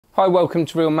Hi, welcome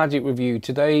to Real Magic Review.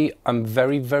 Today I'm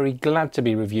very glad to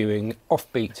be reviewing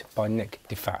Offbeat by Nick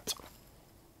Diffatte.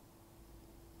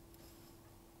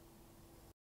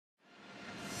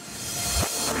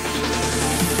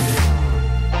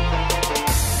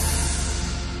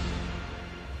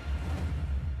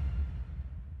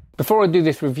 Before I do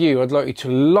this review, I'd like you to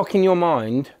lock in your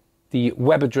mind the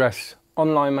web address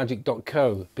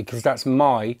onlinemagic.co, because that's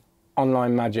my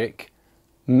online magic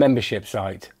membership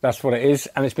site. That's what it is,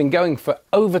 and it's been going for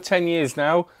over 10 years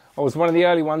now. I was one of the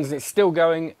early ones, and it's still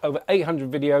going. Over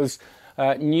 800 videos,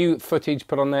 new footage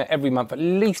put on there every month, at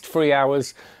least 3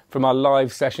 hours from our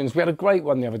live sessions. We had a great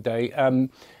one the other day.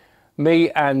 Me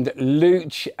and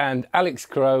Luch and Alex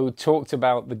Crow talked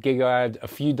about the gig I had a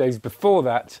few days before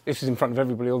that. This was in front of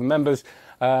everybody, all the members,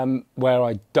 where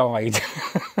I died.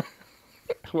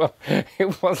 Well,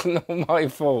 it wasn't all my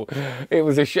fault. It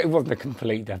wasn't a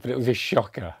complete death, but it was a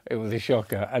shocker. It was a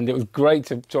shocker, and it was great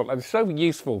to talk. It was so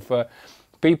useful for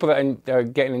people that are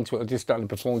getting into it or just starting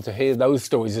to perform, to hear those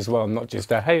stories as well, not just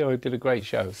hey, I did a great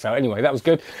show. So anyway, that was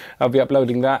good. I'll be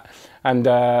uploading that, and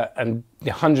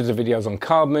hundreds of videos on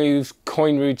card moves,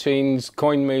 coin routines,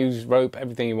 coin moves, rope,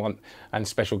 everything you want, and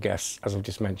special guests, as I've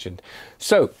just mentioned.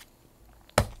 So,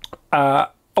 oh,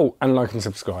 and like and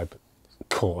subscribe. Of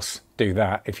course, do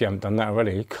that if you haven't done that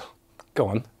already. Go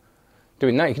on, do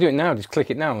it now. You can do it now. Just click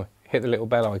it now. Hit the little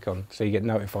bell icon so you get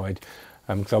notified.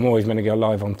 Because I'm always meant to go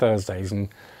live on Thursdays, and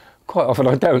quite often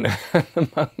I don't at the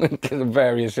moment because of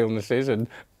various illnesses and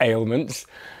ailments.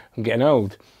 I'm getting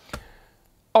old.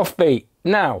 Offbeat.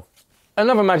 Now,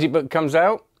 another magic book comes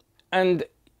out, and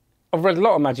I've read a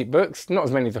lot of magic books, not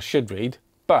as many as I should read,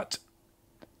 but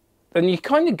then you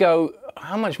kind of go,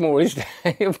 how much more is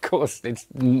there? Of course, that's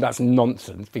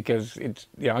nonsense, because it's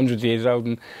hundreds of years old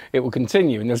and it will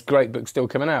continue, and there's great books still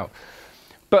coming out.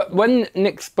 But when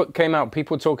Nick's book came out,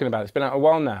 people were talking about it. It's been out a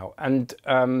while now, and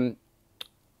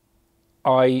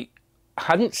I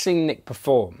hadn't seen Nick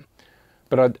perform,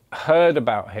 but I'd heard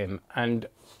about him, and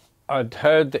I'd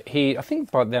heard that I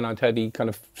think by then I'd heard he kind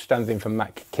of stands in for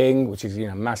Mac King, which is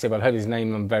massive. I'd heard his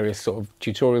name on various sort of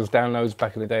tutorials, downloads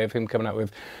back in the day of him coming out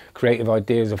with creative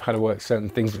ideas of how to work certain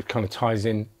things, which kind of ties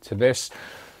in to this.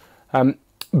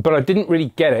 But I didn't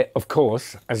really get it, of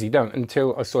course, as you don't,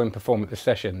 until I saw him perform at the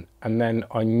session, and then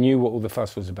I knew what all the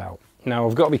fuss was about. Now,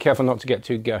 I've got to be careful not to get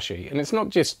too gushy, and it's not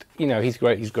just, he's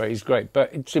great, he's great, he's great,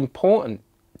 but it's important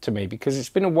to me because it's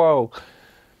been a while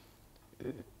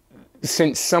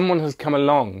since someone has come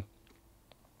along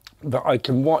that I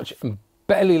can watch and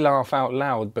barely laugh out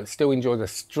loud, but still enjoy the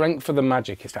strength of the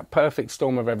magic. It's that perfect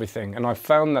storm of everything. And I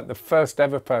found that the first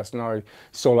ever person I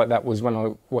saw like that was when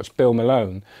I watched Bill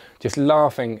Malone, just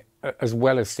laughing as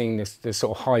well as seeing this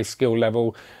sort of high skill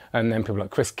level. And then people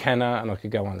like Chris Kenner, and I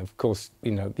could go on. Of course,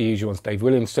 the usual ones, Dave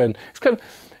Williamson. It's kind of,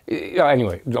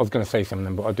 anyway, I was going to say some of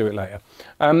them, but I'll do it later.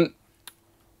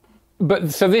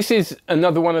 But so this is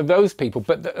another one of those people,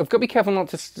 but I've got to be careful not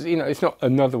to, it's not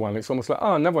another one. It's almost like,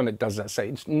 oh, another one that does that. So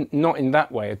it's not in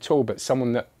that way at all, but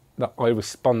someone that I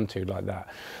respond to like that.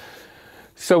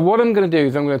 So what I'm going to do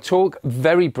is I'm going to talk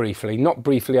very briefly, not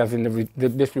briefly as in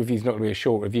this review is not going to be a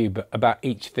short review, but about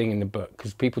each thing in the book,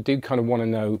 because people do kind of want to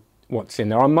know what's in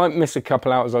there. I might miss a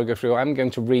couple out as I go through. I'm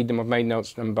going to read them. I've made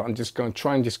notes on them, but I'm just going to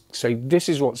try and just say this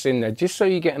is what's in there, just so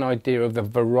you get an idea of the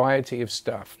variety of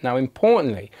stuff. Now,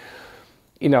 importantly,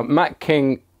 Matt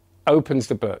King opens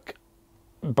the book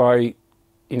by,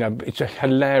 it's a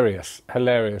hilarious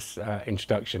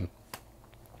introduction.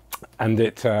 And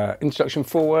introduction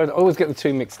forward, I always get the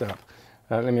two mixed up.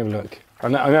 Let me have a look. I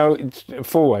know it's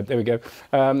forward, there we go.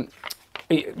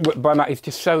 By Matt, it's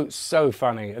just so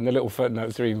funny, and the little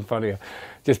footnotes are even funnier.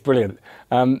 Just brilliant.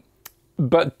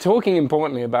 But talking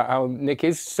importantly about how Nick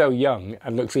is so young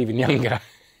and looks even younger.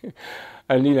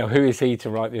 And, who is he to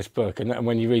write this book? And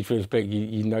when you read through his book,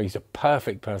 you know he's a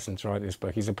perfect person to write this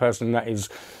book. He's a person that is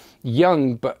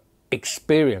young but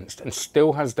experienced and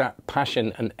still has that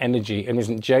passion and energy and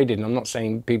isn't jaded. And I'm not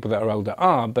saying people that are older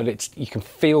are, but you can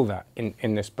feel that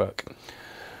in this book.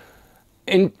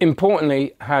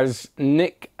 Importantly, as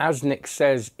Nick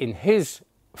says in his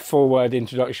foreword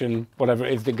introduction, whatever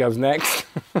it is that goes next,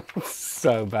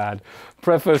 so bad.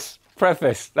 Preface,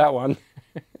 that one.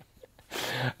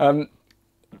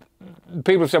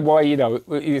 People have said, why,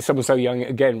 someone so young,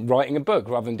 again, writing a book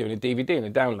rather than doing a DVD and a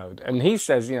download. And he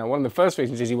says, one of the first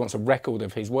reasons is he wants a record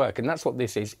of his work. And that's what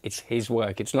this is. It's his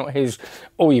work. It's not his,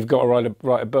 oh, you've got to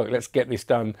write a book. Let's get this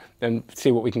done and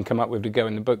see what we can come up with to go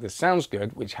in the book that sounds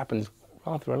good, which happens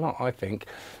rather a lot, I think.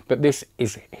 But this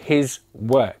is his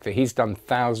work that he's done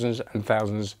thousands and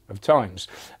thousands of times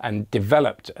and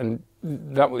developed and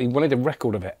he wanted a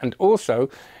record of it, and also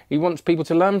he wants people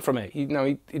to learn from it. You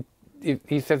know,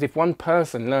 he says if one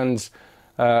person learns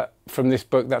from this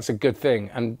book, that's a good thing.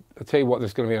 And I'll tell you what,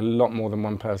 there's going to be a lot more than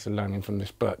one person learning from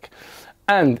this book.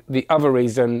 And the other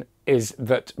reason is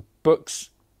that books,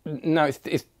 no,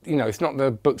 it's you know, it's not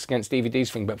the books against DVDs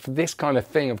thing, but for this kind of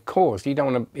thing, of course, you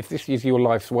don't want to, if this is your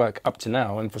life's work up to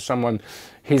now, and for someone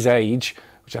his age,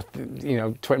 which I, you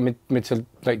know, mid to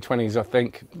late 20s, I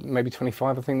think, maybe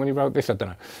 25, I think, when he wrote this, I don't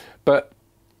know. But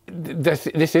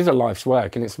this is a life's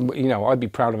work, and it's, you know, I'd be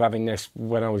proud of having this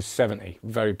when I was 70,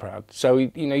 very proud. So,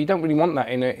 you know, you don't really want that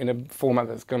in a format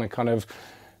that's going to kind of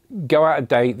go out of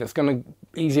date, that's going to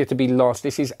easier to be lost.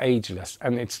 This is ageless,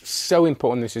 and it's so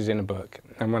important this is in a book.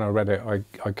 And when I read it,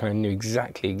 I kind of knew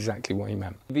exactly what he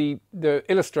meant. The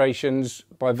illustrations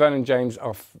by Vernon James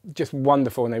are just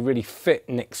wonderful, and they really fit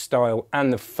Nick's style,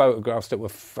 and the photographs that were,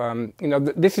 you know,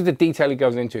 this is the detail he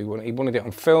goes into. He wanted it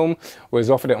on film, or was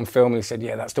offered it on film, and he said,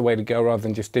 yeah, that's the way to go rather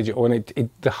than just digital. And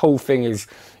the whole thing is,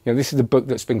 you know, this is a book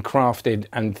that's been crafted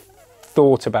and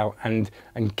thought about and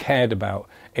cared about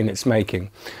in its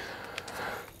making.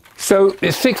 So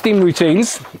it's 16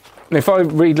 routines. And if I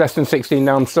read less than 16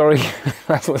 now, I'm sorry.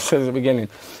 That's what it says at the beginning.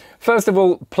 First of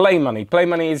all, play money. Play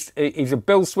money is a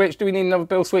bill switch. Do we need another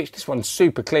bill switch? This one's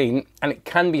super clean, and it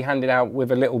can be handed out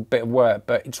with a little bit of work,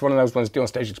 but it's one of those ones do on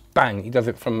stage, it's bang. He does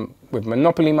it with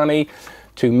Monopoly money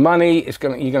to money.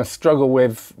 You're gonna struggle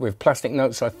with plastic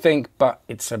notes, I think, but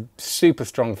it's a super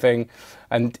strong thing,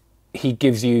 and he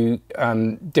gives you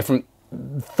different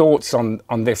thoughts on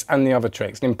this and the other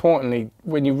tricks. And importantly,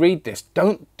 when you read this,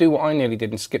 don't do what I nearly did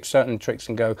and skip certain tricks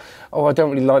and go, oh, I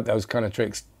don't really like those kind of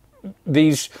tricks.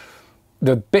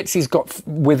 The bits he's got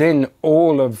within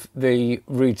all of the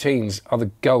routines are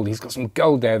the gold. He's got some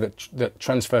gold there that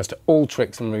transfers to all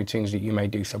tricks and routines that you may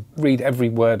do. So read every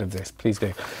word of this, please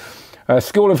do.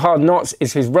 School of Hard Knots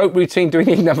is his rope routine. Do we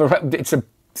need another? It's a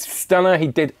stunner.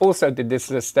 He also did this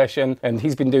as a session, and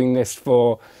he's been doing this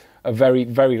for a very,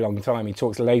 very long time. He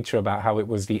talks later about how it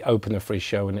was the opener for his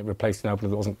show and it replaced an opener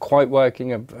that wasn't quite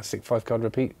working, a 5-card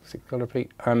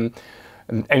repeat. And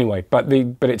anyway, but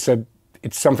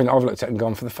it's something I've looked at and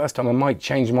gone, for the first time I might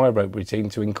change my rope routine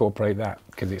to incorporate that,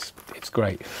 because it's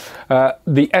great.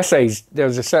 The essays,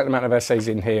 there's a certain amount of essays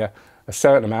in here,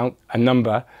 a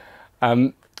number.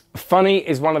 Funny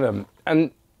is one of them.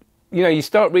 And you know, you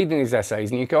start reading these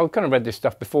essays and you go, I've kind of read this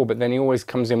stuff before, but then he always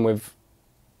comes in with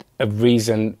a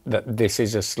reason that this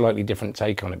is a slightly different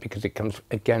take on it, because it comes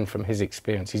again from his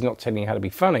experience. He's not telling you how to be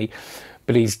funny,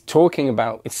 but he's talking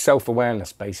about it's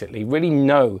self-awareness, basically. Really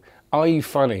know, are you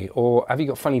funny, or have you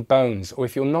got funny bones? Or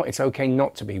if you're not, it's okay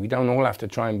not to be. We don't all have to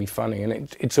try and be funny.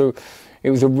 And it's a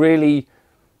really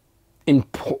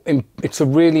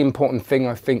important thing,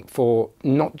 I think, for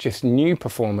not just new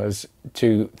performers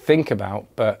to think about,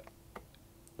 but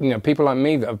you know, people like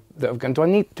me that have gone,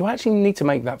 do I actually need to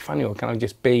make that funny, or can I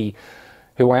just be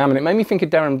who I am? And it made me think of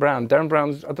Darren Brown. Darren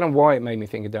Brown's, I don't know why it made me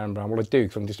think of Darren Brown. Well, I do,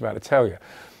 because I'm just about to tell you.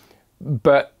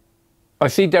 But I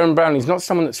see Darren Brown, he's not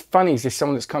someone that's funny, he's just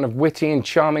someone that's kind of witty and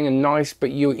charming and nice, but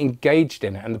you're engaged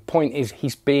in it. And the point is,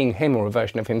 he's being him, or a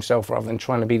version of himself, rather than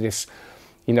trying to be this,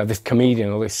 you know, this comedian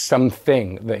or this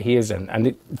something that he isn't.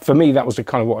 And for me, that was the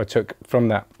kind of what I took from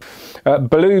that.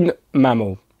 Balloon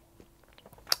Mammal.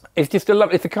 It's just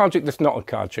it's a card trick that's not a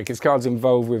card trick. It's cards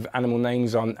involved with animal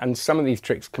names on, and some of these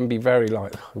tricks can be very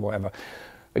like, whatever.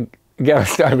 Again, I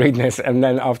started reading this, and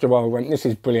then after a while I went, this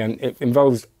is brilliant. It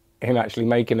involves him actually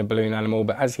making a balloon animal,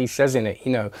 but as he says in it,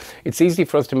 you know, it's easy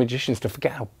for us to magicians to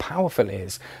forget how powerful it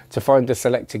is to find a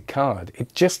selected card.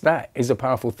 That is a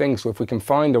powerful thing. So if we can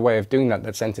find a way of doing that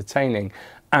that's entertaining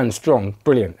and strong,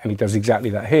 brilliant. And he does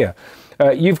exactly that here.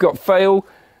 You've got Fail.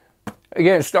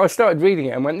 Again, I started reading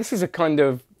it and went, this is a kind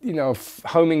of, you know,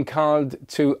 homing card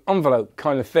to envelope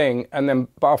kind of thing. And then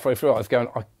halfway through I was going,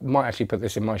 I might actually put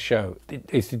this in my show.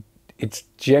 It's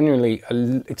genuinely,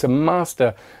 it's a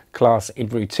master class in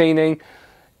routining,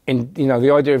 in, you know,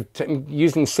 the idea of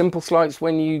using simple sleights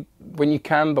when you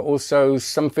can, but also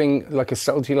something like a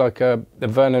subtlety, like the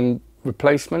Vernon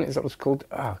replacement, is that what it's called?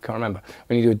 I can't remember.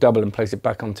 When you do a double and place it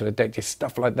back onto the deck, just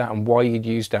stuff like that, and why you'd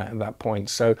use that at that point.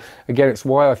 So again, it's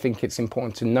why I think it's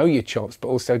important to know your chops, but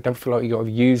also don't feel like you got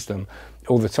to use them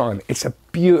all the time. It's a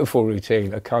beautiful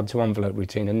routine, a card to envelope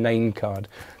routine, a name card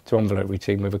to envelope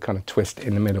routine with a kind of twist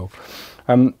in the middle.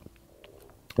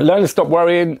 Learn to stop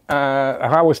worrying.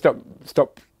 How I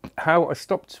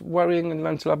stopped worrying and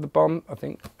learned to love the bomb, I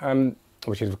think,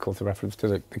 which is of course a reference to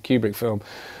the Kubrick film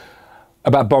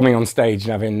about bombing on stage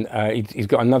and having. He's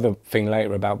got another thing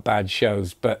later about bad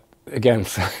shows, but again,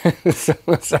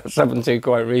 that's happened to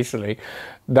quite recently.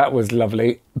 That was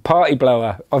lovely. Party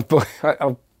blower. I've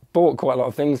bought quite a lot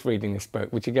of things reading this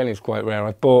book, which again is quite rare.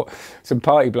 I've bought some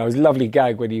party blowers. Lovely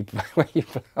gag when you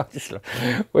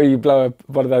when you blow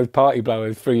one of those party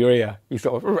blowers through your ear. You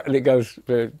sort of, and it goes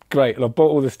great. And I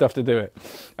bought all the stuff to do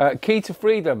it. Key to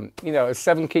freedom. You know, a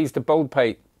 7 keys to bold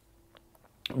paint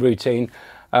routine.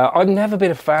 I've never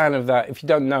been a fan of that. If you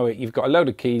don't know it, you've got a load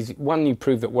of keys. One you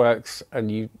prove that works, and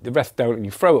the rest don't. And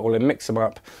you throw it all in, mix them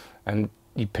up, and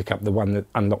you pick up the one that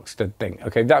unlocks the thing.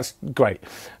 Okay, that's great.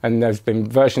 And there's been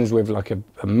versions with like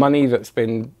a money that's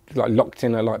been like locked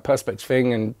in a like perspex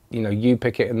thing, and you know you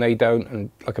pick it and they don't, and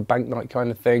like a banknight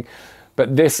kind of thing.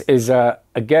 But this is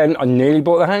again, I nearly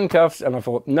bought the handcuffs, and I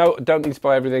thought, no, I don't need to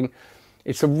buy everything.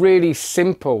 It's a really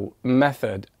simple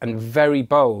method and very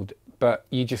bold. But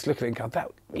you just look at it and go, that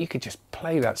you could just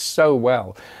play that so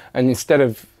well. And instead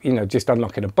of, you know, just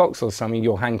unlocking a box or something,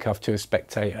 you're handcuffed to a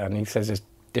spectator. And he says there's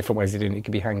different ways of doing it. You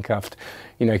could be handcuffed,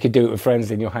 you know, you could do it with friends,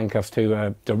 then you're handcuffed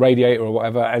to the radiator or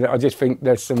whatever. And I just think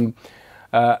there's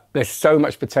so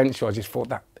much potential. I just thought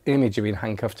that image of being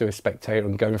handcuffed to a spectator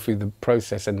and going through the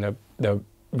process and the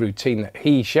routine that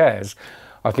he shares,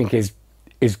 I think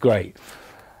is great.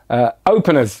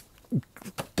 Openers.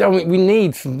 We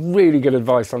need some really good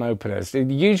advice on openers. The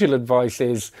usual advice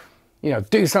is, you know,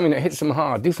 do something that hits them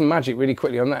hard, do some magic really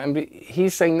quickly on that. And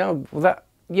he's saying, no, well,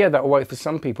 that'll work for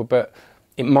some people, but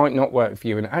it might not work for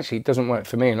you. And actually, it doesn't work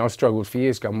for me. And I struggled for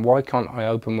years going, why can't I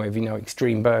open with, you know,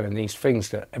 extreme burn and these things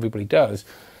that everybody does?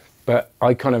 But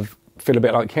I kind of feel a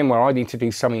bit like him, where I need to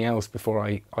do something else before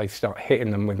I start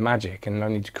hitting them with magic, and I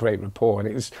need to create rapport. And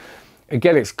it was,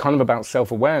 again, it's kind of about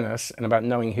self-awareness and about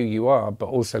knowing who you are, but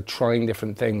also trying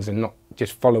different things and not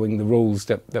just following the rules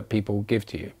that people give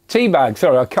to you. Teabag,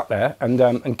 sorry, I cut there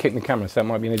and kicked the camera, so that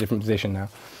might be in a different position now.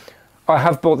 I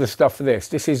have bought the stuff for this.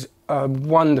 This is a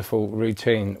wonderful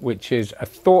routine, which is a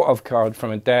thought of card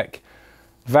from a deck,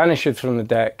 vanishes from the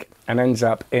deck, and ends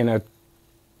up in a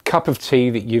cup of tea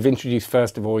that you've introduced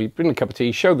first of all. You bring a cup of tea,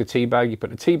 you show the tea bag, you put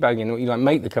the tea bag in, you like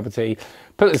make the cup of tea,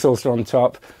 put the saucer on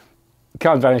top.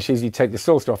 Card vanishes, you take the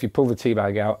saucer off, you pull the tea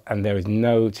bag out, and there is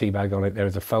no tea bag on it. There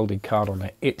is a folded card on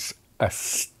it. It's a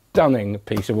stunning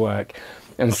piece of work.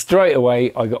 And straight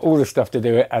away, I got all the stuff to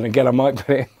do it. And again, I might put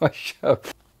it in my show.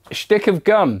 A stick of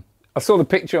gum. I saw the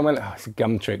picture and went, oh, it's a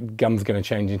gum trick. Gum's going to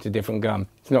change into different gum.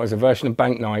 It's not. It's a version of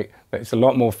banknight, but it's a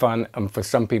lot more fun. And for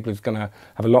some people, it's going to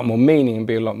have a lot more meaning and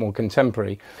be a lot more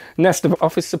contemporary. Nest of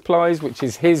office supplies, which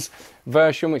is his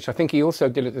version, which I think he also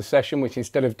did at the session, which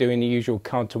instead of doing the usual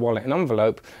card to wallet and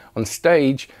envelope on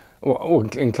stage or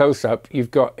in close-up,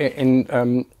 you've got in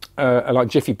a like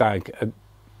jiffy bag.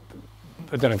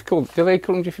 I don't know if do they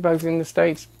call them jiffy bags in the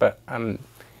States? But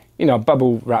you know, a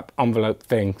bubble wrap envelope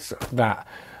thing, so that.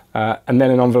 And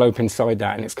then an envelope inside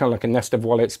that, and it's kind of like a nest of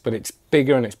wallets, but it's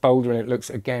bigger and it's bolder, and it looks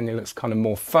kind of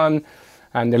more fun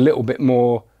and a little bit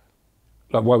more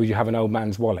like, why would you have an old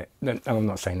man's wallet? And I'm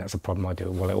not saying that's a problem, I do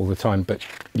a wallet all the time, but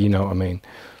you know what I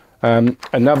mean.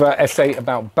 Another essay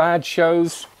about bad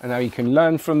shows and how you can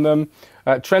learn from them.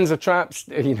 Trends are traps.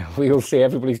 You know, we all see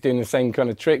everybody's doing the same kind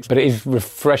of tricks, but it is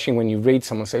refreshing when you read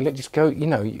someone say, look, just go, you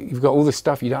know, you've got all this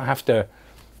stuff, you don't have to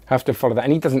follow that.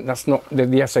 And he doesn't, that's not,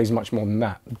 the essay is much more than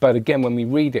that. But again, when we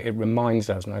read it, it reminds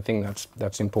us, and I think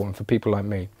that's important for people like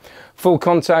me. Full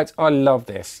Contact, I love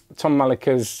this. Tom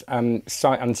Malika's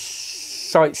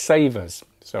Sight Savers,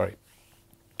 sorry.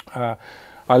 I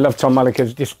love Tom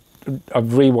Malika's, I've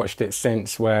rewatched it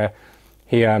since, where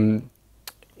he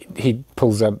basically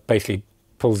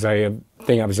pulls a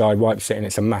thing out of his eye, wipes it, and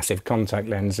it's a massive contact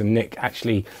lens. And Nick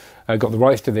actually got the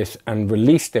rights to this and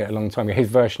released it a long time ago, his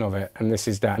version of it, and this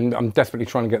is that. And I'm desperately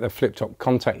trying to get the flip-top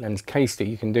contact lens case that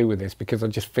you can do with this, because I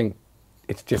just think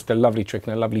it's just a lovely trick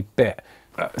and a lovely bit.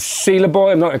 Sealer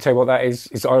Boy, I'm not going to tell you what that is.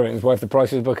 It's Iron, it's worth the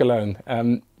price of the book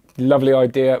alone. Lovely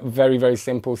idea, very, very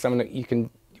simple, something that you can,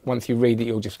 once you read it,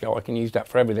 you'll just go, I can use that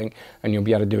for everything, and you'll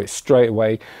be able to do it straight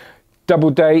away. Double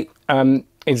Date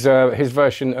is his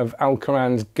version of Al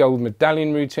Karan's gold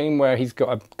medallion routine, where he's got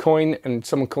a coin and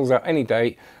someone calls out any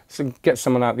date, so get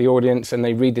someone out of the audience and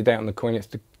they read the date on the coin. It's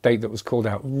the date that was called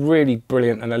out. Really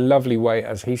brilliant and a lovely way,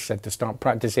 as he said, to start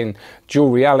practicing dual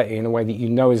reality in a way that you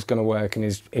know is going to work and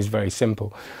is very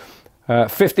simple.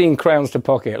 15 crayons to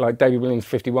pocket, like David Williams'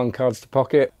 51 cards to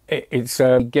pocket. It's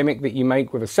a gimmick that you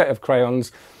make with a set of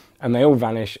crayons, and they all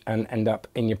vanish and end up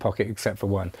in your pocket except for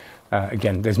one.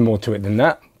 Again, there's more to it than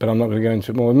that, but I'm not going to go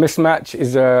into it more. Mismatch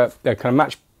is a kind of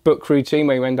match book routine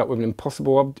where you end up with an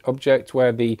impossible object,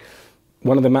 where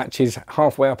one of the matches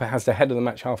halfway up, it has the head of the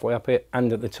match halfway up it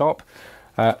and at the top,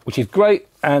 which is great.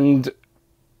 And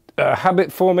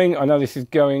Habit forming. I know this is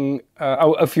going.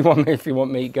 Oh, if you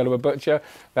want me, go to a butcher.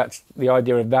 That's the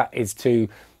idea of that, is to,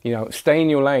 you know, stay in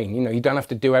your lane. You know, you don't have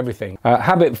to do everything.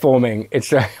 Habit forming.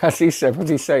 It's as he said. What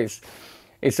did he say?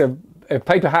 It's a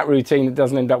paper hat routine that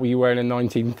doesn't end up with you wearing a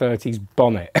 1930s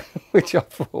bonnet, which I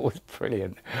thought was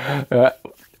brilliant.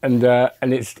 And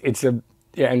it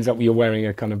ends up with you wearing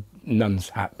a kind of nun's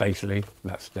hat, basically.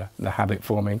 That's the habit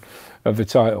forming of the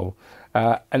title.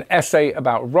 An essay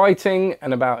about writing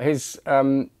and about his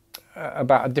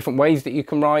about different ways that you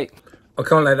can write. I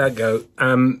can't let that go.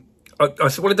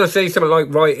 What did I say? Something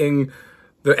like writing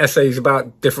the essays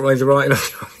about different ways of writing. I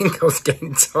think I was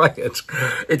getting tired.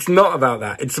 It's not about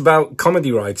that. It's about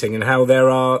comedy writing and how there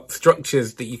are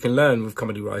structures that you can learn with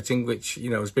comedy writing, which,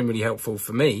 you know, has been really helpful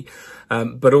for me.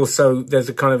 But also there's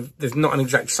there's not an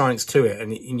exact science to it,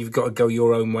 and you've got to go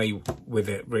your own way with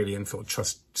it, really, and sort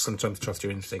of sometimes trust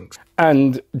your instincts.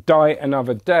 And Die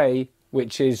Another Day,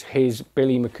 which is his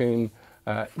Billy McCoon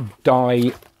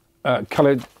dye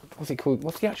coloured, what's it called?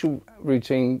 What's the actual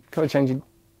routine? Colour changing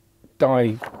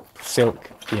dye silk.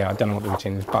 Yeah, I don't know what the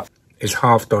routine is, but it's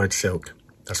half dyed silk.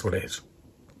 That's what it is.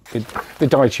 The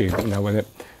dye tube, you know, when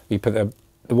you put the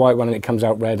white one and it comes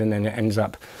out red, and then it ends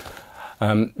up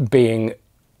being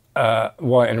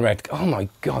white and red. Oh my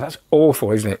God, that's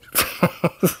awful, isn't it?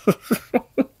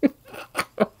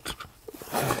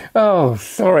 Oh,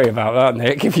 sorry about that,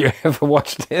 Nick, if you ever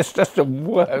watched this. That's the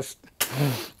worst.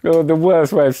 Oh, the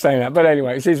worst way of saying that. But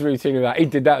anyway, it's his routine of that. He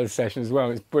did that at the session as well.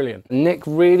 It's brilliant. Nick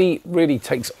really, really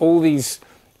takes all these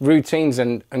routines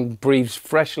and breathes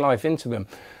fresh life into them.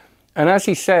 And as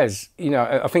he says, you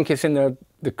know, I think it's in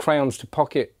the crayons to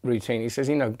pocket routine. He says,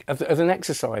 you know, as an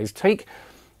exercise, take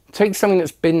something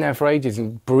that's been there for ages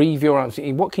and breathe your answer.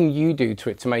 What can you do to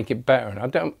it to make it better?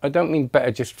 And I don't mean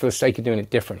better just for the sake of doing it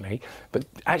differently, but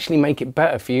actually make it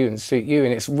better for you and suit you.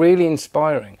 And it's really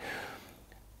inspiring.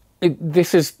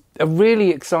 This is a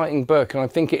really exciting book, and I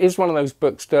think it is one of those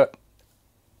books that,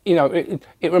 you know,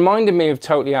 it reminded me of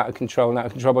Totally Out of Control and Out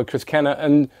of Control by Chris Kenner,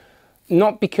 and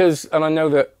not because, and I know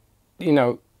that, you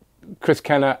know, Chris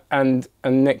Kenner and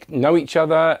Nick know each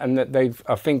other, and that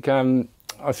I think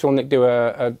I saw Nick do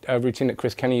a routine that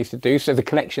Chris Kenner used to do, so the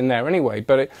connection there anyway,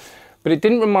 but it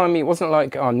didn't remind me, it wasn't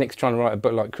like, oh, Nick's trying to write a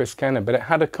book like Chris Kenner, but it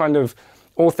had a kind of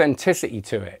authenticity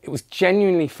to it. It was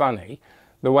genuinely funny.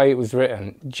 The way it was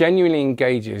written genuinely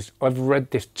engages. I've read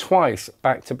this twice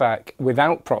back to back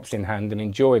without props in hand and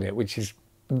enjoyed it, which is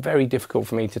very difficult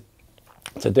for me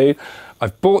to do.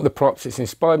 I've bought the props. It's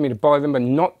inspired me to buy them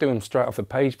and not do them straight off the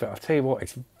page. But I'll tell you what,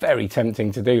 it's very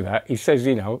tempting to do that. He says,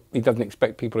 you know, he doesn't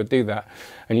expect people to do that,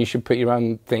 and you should put your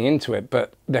own thing into it.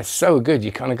 But they're so good,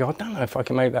 you kind of go, I don't know if I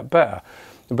can make that better.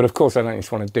 But of course, I don't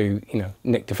just want to do, you know,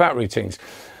 Nick Diffatte routines.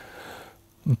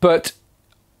 But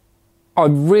I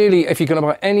really, if you're going to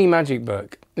buy any magic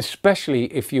book,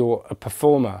 especially if you're a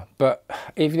performer, but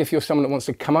even if you're someone that wants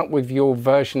to come up with your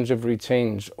versions of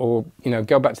routines, or, you know,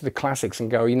 go back to the classics and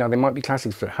go, you know, they might be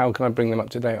classics, but how can I bring them up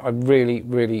to date? I really,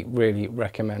 really, really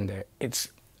recommend it. It's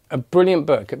a brilliant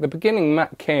book. At the beginning,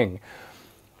 Matt King,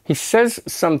 he says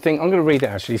something, I'm going to read it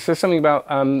actually, he says something about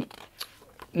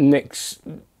Nick's,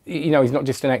 you know, he's not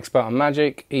just an expert on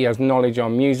magic, he has knowledge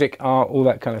on music, art, all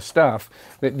that kind of stuff,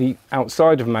 that the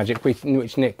outside of magic,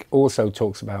 which Nick also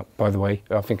talks about, by the way.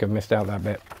 I think I've missed out that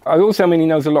bit. I also mean he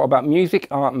knows a lot about music,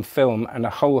 art and film, and a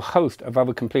whole host of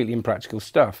other completely impractical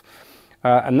stuff.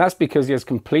 And that's because he has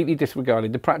completely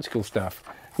disregarded the practical stuff.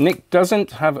 Nick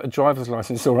doesn't have a driver's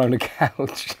license or own a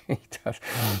couch. He does.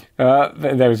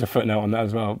 There is a footnote on that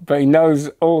as well. But he knows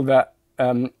all that,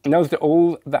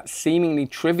 all that seemingly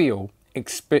trivial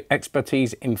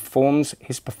expertise informs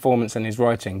his performance and his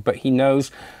writing, but he knows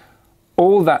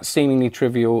all that seemingly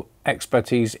trivial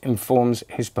expertise informs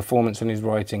his performance and his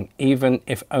writing, even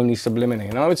if only subliminally.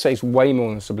 And I would say it's way more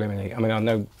than subliminally. I mean, I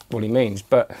know what he means,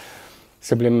 but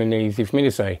subliminally is easy for me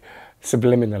to say.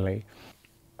 Subliminally.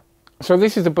 So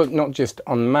this is a book not just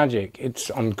on magic,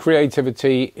 it's on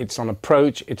creativity, it's on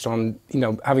approach, it's on, you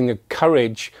know, having the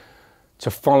courage to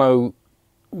follow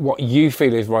what you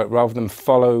feel is right rather than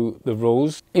follow the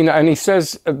rules. You know, and he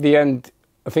says at the end,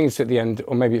 I think it's at the end,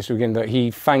 or maybe it's the beginning, that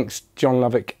he thanks John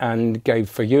Lovick and Gabe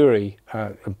Fayuri,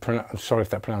 I'm sorry if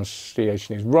that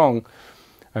pronunciation is wrong,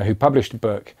 who published the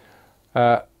book,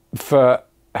 for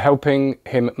helping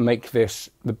him make this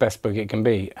the best book it can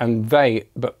be. And they,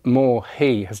 but more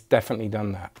he, has definitely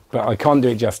done that. But I can't do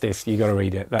it justice, you got to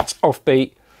read it. That's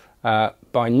Offbeat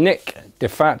by Nick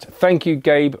Diffatte. Thank you,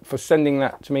 Gabe, for sending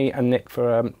that to me, and Nick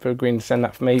for agreeing to send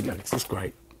that for me. It's just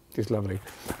great. It's lovely.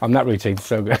 That routine's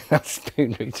so good. That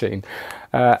spoon routine.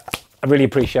 I really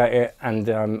appreciate it, and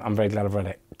I'm very glad I've read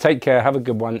it. Take care, have a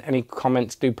good one. Any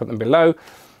comments, do put them below,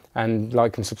 and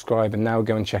like and subscribe, and now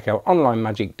go and check out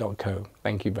onlinemagic.co.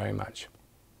 Thank you very much.